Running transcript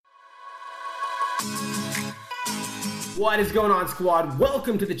What is going on, squad?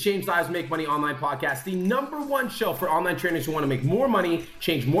 Welcome to the Change Lives, Make Money Online podcast, the #1 show for online trainers who want to make more money,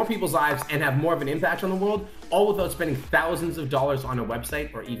 change more people's lives, and have more of an impact on the world, all without spending thousands of dollars on a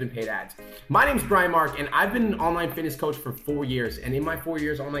website or even paid ads. My name's Brian Mark, and I've been an online fitness coach for 4 years. And in my 4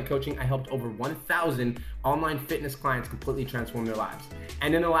 years online coaching, I helped over 1,000 online fitness clients completely transform their lives.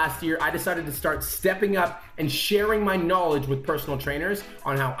 And in the last year, I decided to start stepping up and sharing my knowledge with personal trainers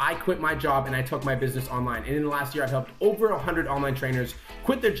on how I quit my job and I took my business online. And in the last year, I've helped over 100 online trainers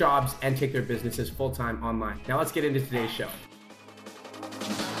quit their jobs and take their businesses full-time online. Now let's get into today's show.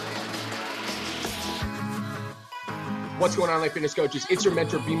 What's going on, online fitness coaches? It's your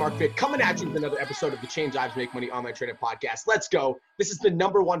mentor, B Mark Fit, coming at you with another episode of the Change Lives, Make Money Online Training Podcast. Let's go. This is the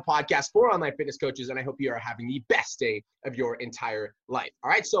 #1 podcast for online fitness coaches, and I hope you are having the best day of your entire life.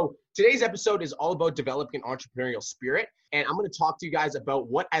 All right, so today's episode is all about developing an entrepreneurial spirit, and I'm going to talk to you guys about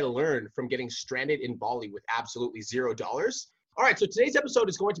what I learned from getting stranded in Bali with absolutely $0. All right, so today's episode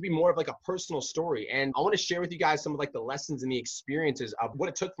is going to be more of like a personal story, and I want to share with you guys some of like the lessons and the experiences of what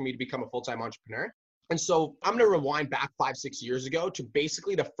it took for me to become a full-time entrepreneur. And so I'm going to rewind back 5-6 years ago to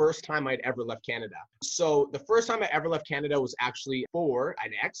basically the first time I'd ever left Canada. So the first time I ever left Canada was actually for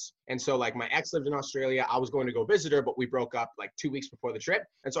an ex. And so like my ex lived in Australia. I was going to go visit her, but we broke up like 2 weeks before the trip.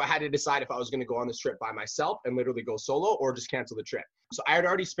 And so I had to decide if I was going to go on this trip by myself and literally go solo or just cancel the trip. So I had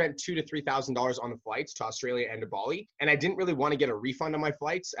already spent $2,000 to $3,000 on the flights to Australia and to Bali. And I didn't really want to get a refund on my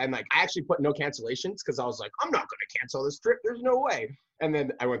flights. And like, I actually put no cancellations because I was like, I'm not going to cancel this trip. There's no way. And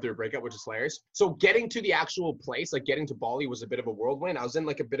then I went through a breakup, which is hilarious. So getting to the actual place, like getting to Bali was a bit of a whirlwind. I was in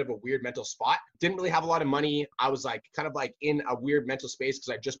like a bit of a weird mental spot. Didn't really have a lot of money. I was like kind of like in a weird mental space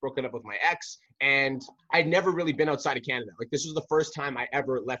because I just broken up with my ex. And I'd never really been outside of Canada. Like this was the first time I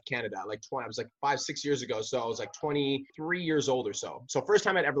ever left Canada. I was like 5-6 years ago. So I was like 23 years old or so. So first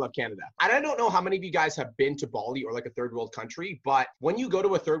time I'd ever left Canada. And I don't know how many of you guys have been to Bali or like a third world country, but when you go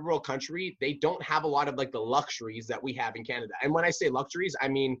to a third world country, they don't have a lot of like the luxuries that we have in Canada. And when I say luxuries, I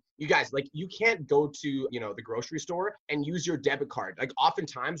mean, you guys, like you can't go to, the grocery store and use your debit card. Like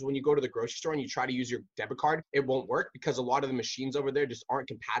oftentimes when you go to the grocery store and you try to use your debit card, it won't work because a lot of the machines over there just aren't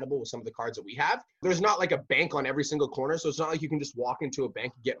compatible with some of the cards that we have. There's not like a bank on every single corner. So it's not like you can just walk into a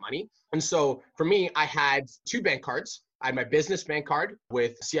bank and get money. And so for me, I had 2 bank cards. I had my business bank card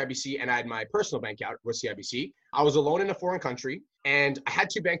with CIBC and I had my personal bank account with CIBC. I was alone in a foreign country and I had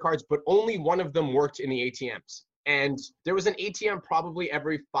 2 bank cards, but only one of them worked in the ATMs. And there was an ATM probably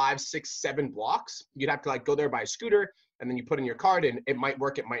every 5, 6, 7 blocks. You'd have to like go there by a scooter and then you put in your card and it might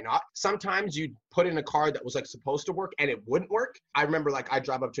work, it might not. Sometimes you'd put in a card that was like supposed to work and it wouldn't work. I remember like I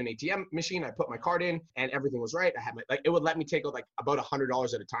drive up to an ATM machine, I put my card in and everything was right. I had it would let me take like about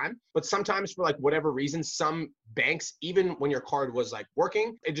 $100 at a time. But sometimes for like whatever reason, some banks, even when your card was like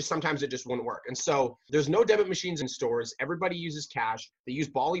working, sometimes it just wouldn't work. And so there's no debit machines in stores. Everybody uses cash. They use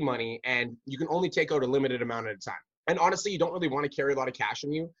Bali money and you can only take out a limited amount at a time. And honestly, you don't really want to carry a lot of cash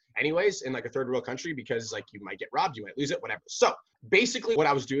in you anyways in like a third world country because like you might get robbed, you might lose it, whatever. So basically what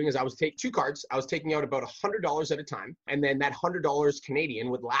I was doing is I was taking 2 cards. I was taking out about $100 at a time. And then that $100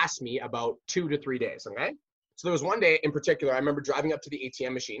 Canadian would last me about 2 to 3 days. Okay. So there was one day in particular, I remember driving up to the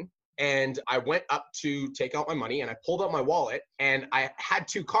ATM machine and I went up to take out my money and I pulled out my wallet and I had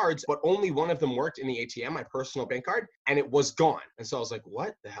 2 cards, but only one of them worked in the ATM, my personal bank card, and it was gone. And so I was like,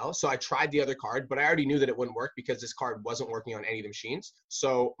 what the hell? So I tried the other card, but I already knew that it wouldn't work because this card wasn't working on any of the machines.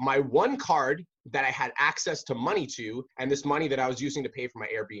 So my one card that I had access to money to, and this money that I was using to pay for my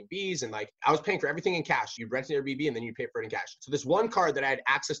Airbnbs and like I was paying for everything in cash. You rent an Airbnb and then you pay for it in cash. So this one card that I had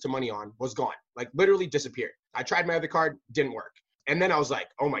access to money on was gone, like literally disappeared. I tried my other card, didn't work. And then I was like,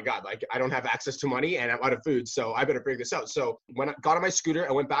 oh my God, like I don't have access to money and I'm out of food. So I better figure this out. So when I got on my scooter,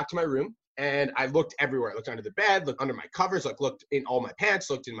 I went back to my room and I looked everywhere. I looked under the bed, looked under my covers, like looked in all my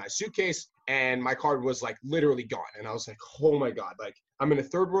pants, looked in my suitcase, and my card was like literally gone. And I was like, oh my God, like I'm in a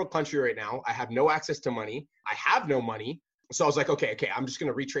third world country right now. I have no access to money. I have no money. So I was like, okay, I'm just going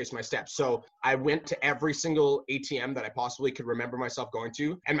to retrace my steps. So I went to every single ATM that I possibly could remember myself going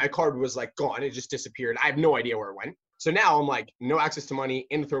to, and my card was like gone. It just disappeared. I have no idea where it went. So now I'm like, no access to money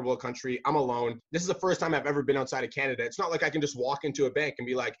in a third world country. I'm alone. This is the first time I've ever been outside of Canada. It's not like I can just walk into a bank and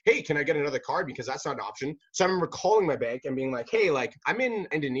be like, hey, can I get another card? Because that's not an option. So I remember calling my bank and being like, hey, like I'm in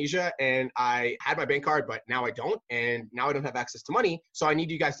Indonesia and I had my bank card, but now I don't. And now I don't have access to money. So I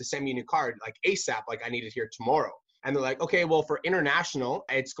need you guys to send me a new card like ASAP. Like I need it here tomorrow. And they're like, okay, well, for international,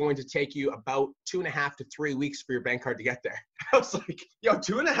 it's going to take you about 2.5 to 3 weeks for your bank card to get there. I was like, yo,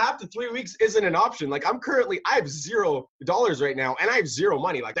 2.5 to 3 weeks isn't an option. Like I have $0 right now and I have zero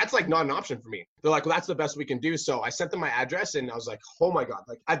money. Like that's like not an option for me. They're like, well, that's the best we can do. So I sent them my address and I was like, oh my God.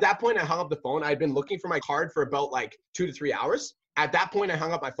 Like at that point I hung up the phone. I'd been looking for my card for about like 2 to 3 hours. At that point, I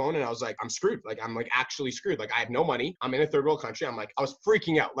hung up my phone and I was like, I'm screwed. Like, I'm like actually screwed. Like, I have no money. I'm in a third world country. I was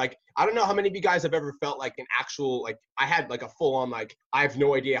freaking out. Like, I don't know how many of you guys have ever felt like an actual, like, I had like a full on, like, I have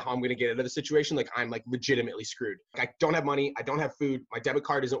no idea how I'm going to get out of the situation. Like, I'm like legitimately screwed. Like, I don't have money. I don't have food. My debit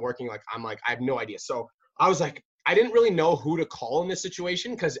card isn't working. Like, I have no idea. So I was like, I didn't really know who to call in this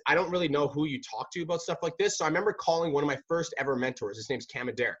situation because I don't really know who you talk to about stuff like this. So I remember calling one of my first ever mentors. His name's Cam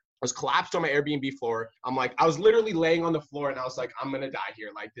Adair. I was collapsed on my Airbnb floor. I was literally laying on the floor and I was like, I'm going to die here.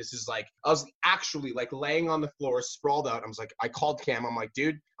 Like, this is like, I was actually like laying on the floor, sprawled out. I called Cam. I'm like,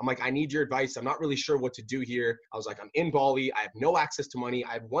 dude, I need your advice. I'm not really sure what to do here. I was like, I'm in Bali. I have no access to money.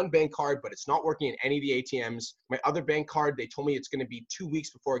 I have one bank card, but it's not working in any of the ATMs. My other bank card, they told me it's going to be 2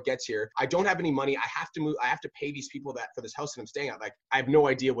 weeks before it gets here. I don't have any money. I have to move. I have to pay these people for this house that I'm staying at. Like, I have no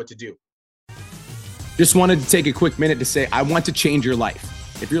idea what to do. Just wanted to take a quick minute to say, I want to change your life.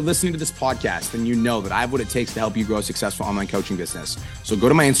 If you're listening to this podcast, then you know that I have what it takes to help you grow a successful online coaching business. So go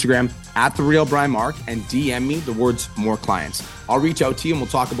to my Instagram @TheRealBrianMark and DM me the words more clients. I'll reach out to you and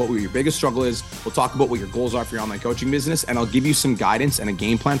we'll talk about what your biggest struggle is. We'll talk about what your goals are for your online coaching business, and I'll give you some guidance and a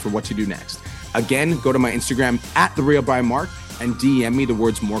game plan for what to do next. Again, go to my Instagram @TheRealBrianMark and DM me the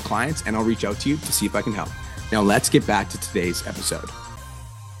words more clients, and I'll reach out to you to see if I can help. Now let's get back to today's episode.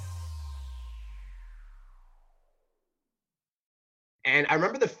 And I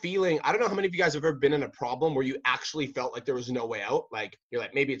remember the feeling, I don't know how many of you guys have ever been in a problem where you actually felt like there was no way out. Like you're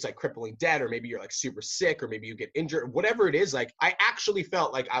like, maybe it's like crippling debt, or maybe you're like super sick, or maybe you get injured, whatever it is. Like I actually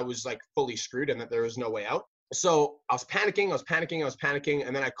felt like I was like fully screwed and that there was no way out. So I was panicking.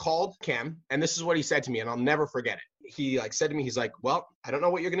 And then I called Cam, and this is what he said to me, and I'll never forget it. He like said to me, he's like, well, I don't know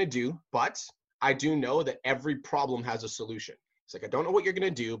what you're going to do, but I do know that every problem has a solution. He's like, I don't know what you're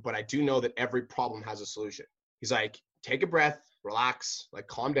going to do, but I do know that every problem has a solution. He's like, take a breath, relax, like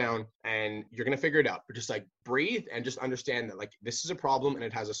calm down, and you're going to figure it out. But just like breathe and just understand that like this is a problem and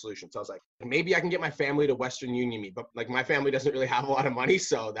it has a solution. So I was like, maybe I can get my family to Western Union me, but like my family doesn't really have a lot of money,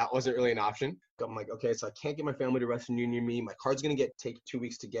 so that wasn't really an option. So I'm like, okay, so I can't get my family to Western Union me. My card's going to take 2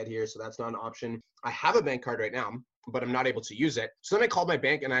 weeks to get here, so that's not an option. I have a bank card right now, but I'm not able to use it. So then I called my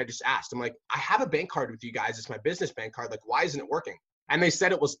bank and I just asked, I'm like, I have a bank card with you guys. It's my business bank card. Like, why isn't it working? And they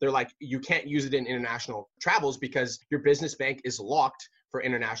said they're like, you can't use it in international travels because your business bank is locked for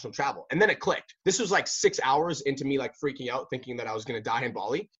international travel. And then it clicked. This was like 6 hours into me like freaking out, thinking that I was going to die in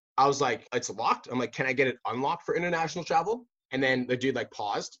Bali. I was like, it's locked. I'm like, can I get it unlocked for international travel? And then the dude like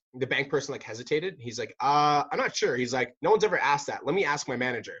paused. The bank person like hesitated. He's like, I'm not sure. He's like, no one's ever asked that. Let me ask my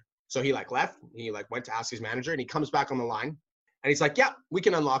manager. So he like left. He like went to ask his manager, and he comes back on the line. And he's like, yeah, we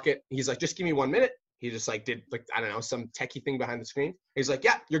can unlock it. He's like, just give me 1 minute. He just like did like, I don't know, some techie thing behind the screen. He's like,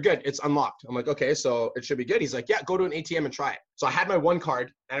 yeah, you're good. It's unlocked. I'm like, okay, so it should be good. He's like, yeah, go to an ATM and try it. So I had my one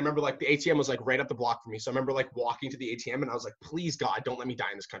card, and I remember like the ATM was like right up the block for me. So I remember like walking to the ATM, and I was like, please God, don't let me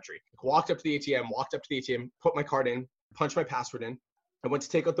die in this country. Like, walked up to the ATM, put my card in, punched my password in. I went to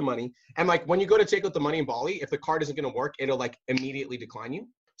take out the money. And like when you go to take out the money in Bali, if the card isn't going to work, it'll like immediately decline you.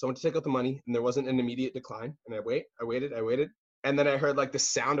 So I went to take out the money, and there wasn't an immediate decline. And I waited. And then I heard like the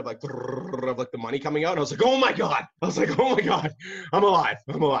sound of like the money coming out. And I was like, oh my God. I'm alive.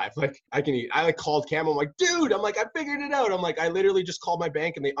 Like I can eat. I like called Cam. I'm like, dude, I figured it out. I literally just called my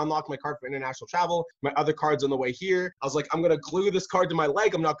bank and they unlocked my card for international travel. My other card's on the way here. I was like, I'm going to glue this card to my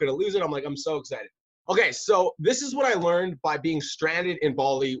leg. I'm not going to lose it. I'm so excited. Okay, so this is what I learned by being stranded in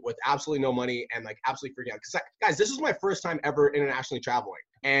Bali with absolutely no money and like absolutely freaking out. Because guys, this is my first time ever internationally traveling,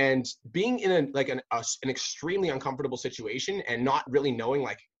 and being in an extremely uncomfortable situation and not really knowing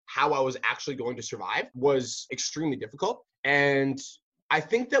like how I was actually going to survive was extremely difficult. And I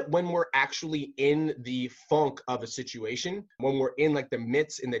think that when we're actually in the funk of a situation, when we're in like the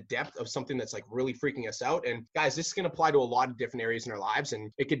midst, in the depth of something that's like really freaking us out, and guys, this can apply to a lot of different areas in our lives. And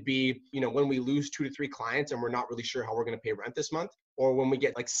it could be, when we lose 2 to 3 clients and we're not really sure how we're going to pay rent this month, or when we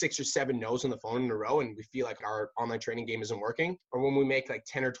get like 6 or 7 no's on the phone in a row and we feel like our online training game isn't working, or when we make like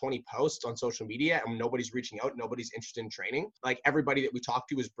 10 or 20 posts on social media and nobody's reaching out, nobody's interested in training, like everybody that we talk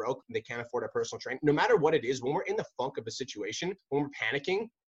to is broke and they can't afford a personal trainer. No matter what it is, when we're in the funk of a situation, when we're panicking,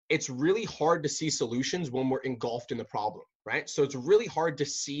 it's really hard to see solutions when we're engulfed in the problem, right? So it's really hard to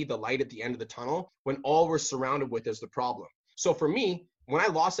see the light at the end of the tunnel when all we're surrounded with is the problem. So for me, when I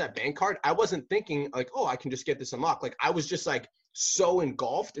lost that bank card, I wasn't thinking like, oh, I can just get this unlocked. Like I was just like so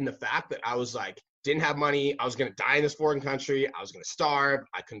engulfed in the fact that I was like, didn't have money. I was going to die in this foreign country. I was going to starve.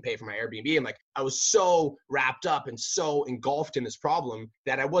 I couldn't pay for my Airbnb. And like, I was so wrapped up and so engulfed in this problem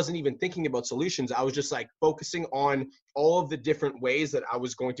that I wasn't even thinking about solutions. I was just like focusing on all of the different ways that I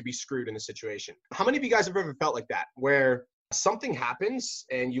was going to be screwed in the situation. How many of you guys have ever felt like that, where something happens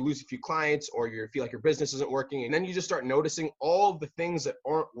and you lose a few clients, or you feel like your business isn't working, and then you just start noticing all of the things that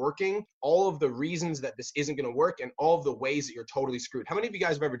aren't working, all of the reasons that this isn't going to work, and all of the ways that you're totally screwed? How many of you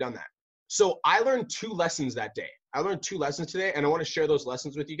guys have ever done that? So I learned 2 lessons that day. I learned 2 lessons today, and I want to share those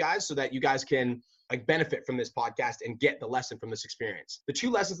lessons with you guys so that you guys can like benefit from this podcast and get the lesson from this experience. The 2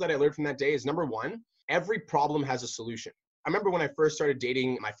 lessons that I learned from that day is, number 1, every problem has a solution. I remember when I first started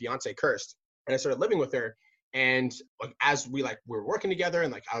dating my fiance, Kirst, and I started living with her, and like as we were working together,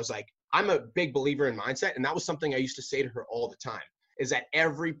 and like I was like, I'm a big believer in mindset, and that was something I used to say to her all the time, is that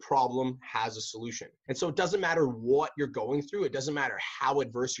every problem has a solution. And so it doesn't matter what you're going through. It doesn't matter how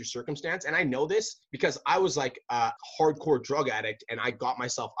adverse your circumstance. And I know this because I was like a hardcore drug addict, and I got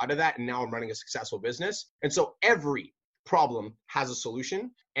myself out of that, and now I'm running a successful business. And so every problem has a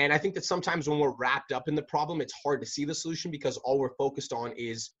solution. And I think that sometimes when we're wrapped up in the problem, it's hard to see the solution because all we're focused on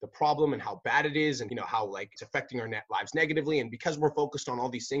is the problem and how bad it is, and how like it's affecting our lives negatively. And because we're focused on all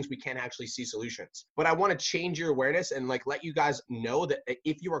these things, we can't actually see solutions. But I want to change your awareness and like let you guys know that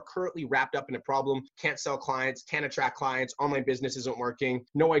if you are currently wrapped up in a problem, can't sell clients, can't attract clients, online business isn't working,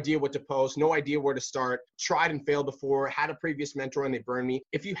 no idea what to post, no idea where to start, tried and failed before, had a previous mentor and they burned me.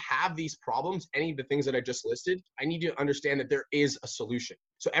 If you have these problems, any of the things that I just listed, I need you to understand that there is a solution.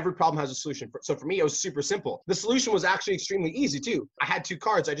 So every problem has a solution. So for me, it was super simple. The solution was actually extremely easy too. I had 2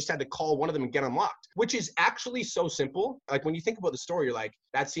 cards. I just had to call one of them and get unlocked, which is actually so simple. Like when you think about the story, you're like,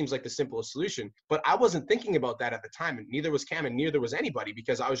 that seems like the simplest solution. But I wasn't thinking about that at the time, and neither was Cam, and neither was anybody,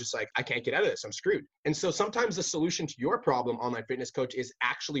 because I was just like, I can't get out of this. I'm screwed. And so sometimes the solution to your problem, online fitness coach, is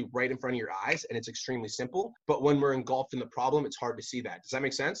actually right in front of your eyes, and it's extremely simple. But when we're engulfed in the problem, it's hard to see that. Does that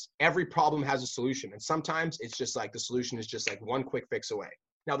make sense? Every problem has a solution. And sometimes it's just like the solution is just like one quick fix away.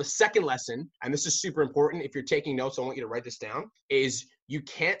 Now, the second lesson, and this is super important, if you're taking notes, I want you to write this down, is you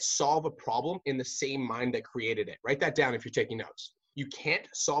can't solve a problem in the same mind that created it. Write that down if you're taking notes. You can't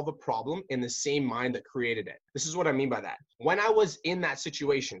solve a problem in the same mind that created it. This is what I mean by that. When I was in that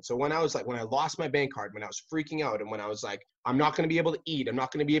situation, so when I lost my bank card, when I was freaking out, and when I was like, I'm not going to be able to eat, I'm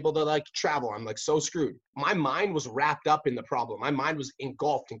not going to be able to like travel, I'm like so screwed. My mind was wrapped up in the problem. My mind was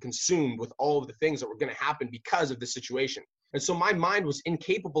engulfed and consumed with all of the things that were going to happen because of the situation. And so my mind was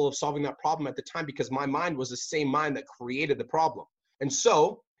incapable of solving that problem at the time because my mind was the same mind that created the problem. And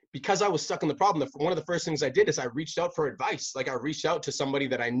so because I was stuck in the problem, one of the first things I did is I reached out for advice. Like I reached out to somebody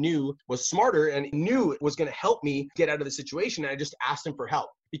that I knew was smarter and knew was going to help me get out of the situation. And I just asked him for help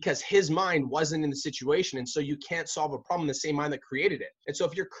because his mind wasn't in the situation. And so you can't solve a problem in the same mind that created it. And so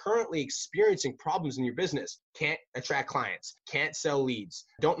if you're currently experiencing problems in your business, can't attract clients, can't sell leads,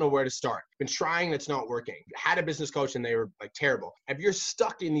 don't know where to start, been trying, it's not working, had a business coach and they were like terrible. If you're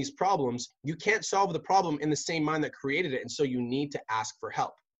stuck in these problems, you can't solve the problem in the same mind that created it. And so you need to ask for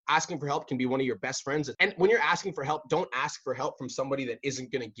help. Asking for help can be one of your best friends. And when you're asking for help, don't ask for help from somebody that isn't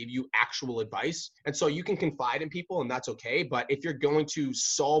going to give you actual advice. And so you can confide in people and that's okay. But if you're going to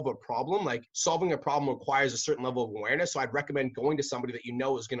solve a problem, like solving a problem requires a certain level of awareness. So I'd recommend going to somebody that you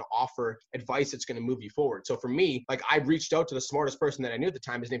know is going to offer advice that's going to move you forward. So for me, like I reached out to the smartest person that I knew at the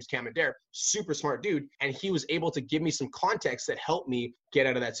time. His name's Cam Adair, super smart dude. And he was able to give me some context that helped me get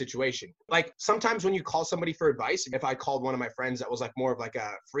out of that situation. Like sometimes when you call somebody for advice, if I called one of my friends that was like more of like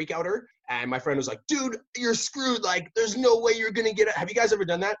a freak outer, and my friend was like, dude, you're screwed. Like, there's no way you're going to get it. Have you guys ever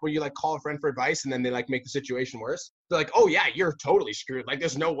done that where you like call a friend for advice and then they like make the situation worse? They're like, oh yeah, you're totally screwed. Like,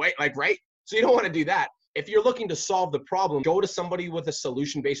 there's no way, like, right? So you don't want to do that. If you're looking to solve the problem, go to somebody with a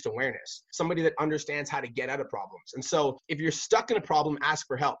solution-based awareness, somebody that understands how to get out of problems. And so if you're stuck in a problem, ask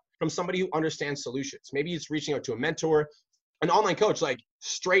for help from somebody who understands solutions. Maybe it's reaching out to a mentor, an online coach, like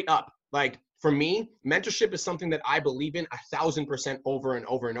straight up, like, for me, mentorship is something that I believe in 1,000% over and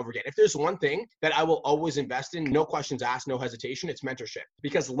over and over again. If there's one thing that I will always invest in, no questions asked, no hesitation, it's mentorship.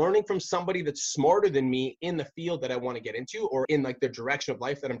 Because learning from somebody that's smarter than me in the field that I want to get into or in like the direction of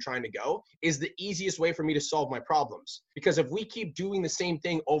life that I'm trying to go is the easiest way for me to solve my problems. Because if we keep doing the same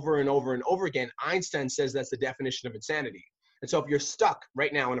thing over and over and over again, Einstein says that's the definition of insanity. And so if you're stuck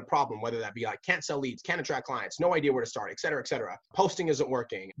right now in a problem, whether that be like can't sell leads, can't attract clients, no idea where to start, et cetera, posting isn't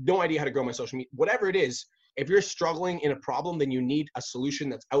working, no idea how to grow my social media, whatever it is, if you're struggling in a problem, then you need a solution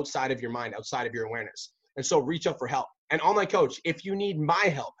that's outside of your mind, outside of your awareness. And so reach out for help. And online coach, if you need my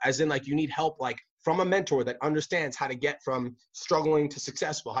help, as in like you need help like from a mentor that understands how to get from struggling to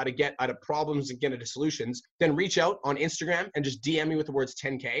successful, how to get out of problems and get into solutions, then reach out on Instagram and just DM me with the words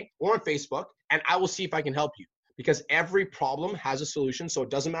 10K or on Facebook and I will see if I can help you. Because every problem has a solution. So it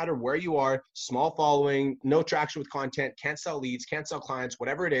doesn't matter where you are, small following, no traction with content, can't sell leads, can't sell clients,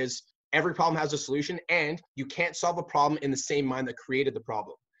 whatever it is, every problem has a solution, and you can't solve a problem in the same mind that created the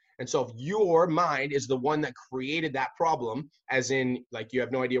problem. And so if your mind is the one that created that problem, as in like you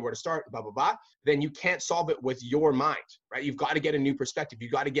have no idea where to start, blah, blah, blah, then you can't solve it with your mind, right? You've got to get a new perspective. You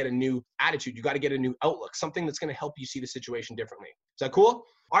got to get a new attitude. You got to get a new outlook, something that's going to help you see the situation differently. Is that cool?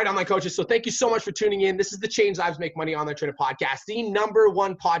 All right, online coaches. So thank you so much for tuning in. This is the Change Lives Make Money Online Trainer Podcast, the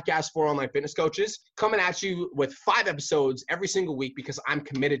 #1 podcast for online fitness coaches, coming at you with 5 episodes every single week because I'm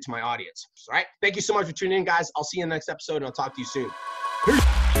committed to my audience. All right. Thank you so much for tuning in, guys. I'll see you in the next episode, and I'll talk to you soon. Peace.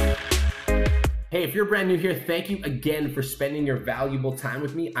 Hey, if you're brand new here, thank you again for spending your valuable time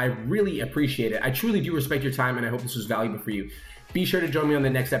with me. I really appreciate it. I truly do respect your time, and I hope this was valuable for you. Be sure to join me on the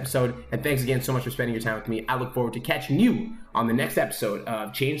next episode, and thanks again so much for spending your time with me. I look forward to catching you on the next episode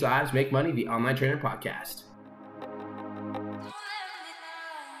of Change Lives, Make Money, the Online Trainer Podcast.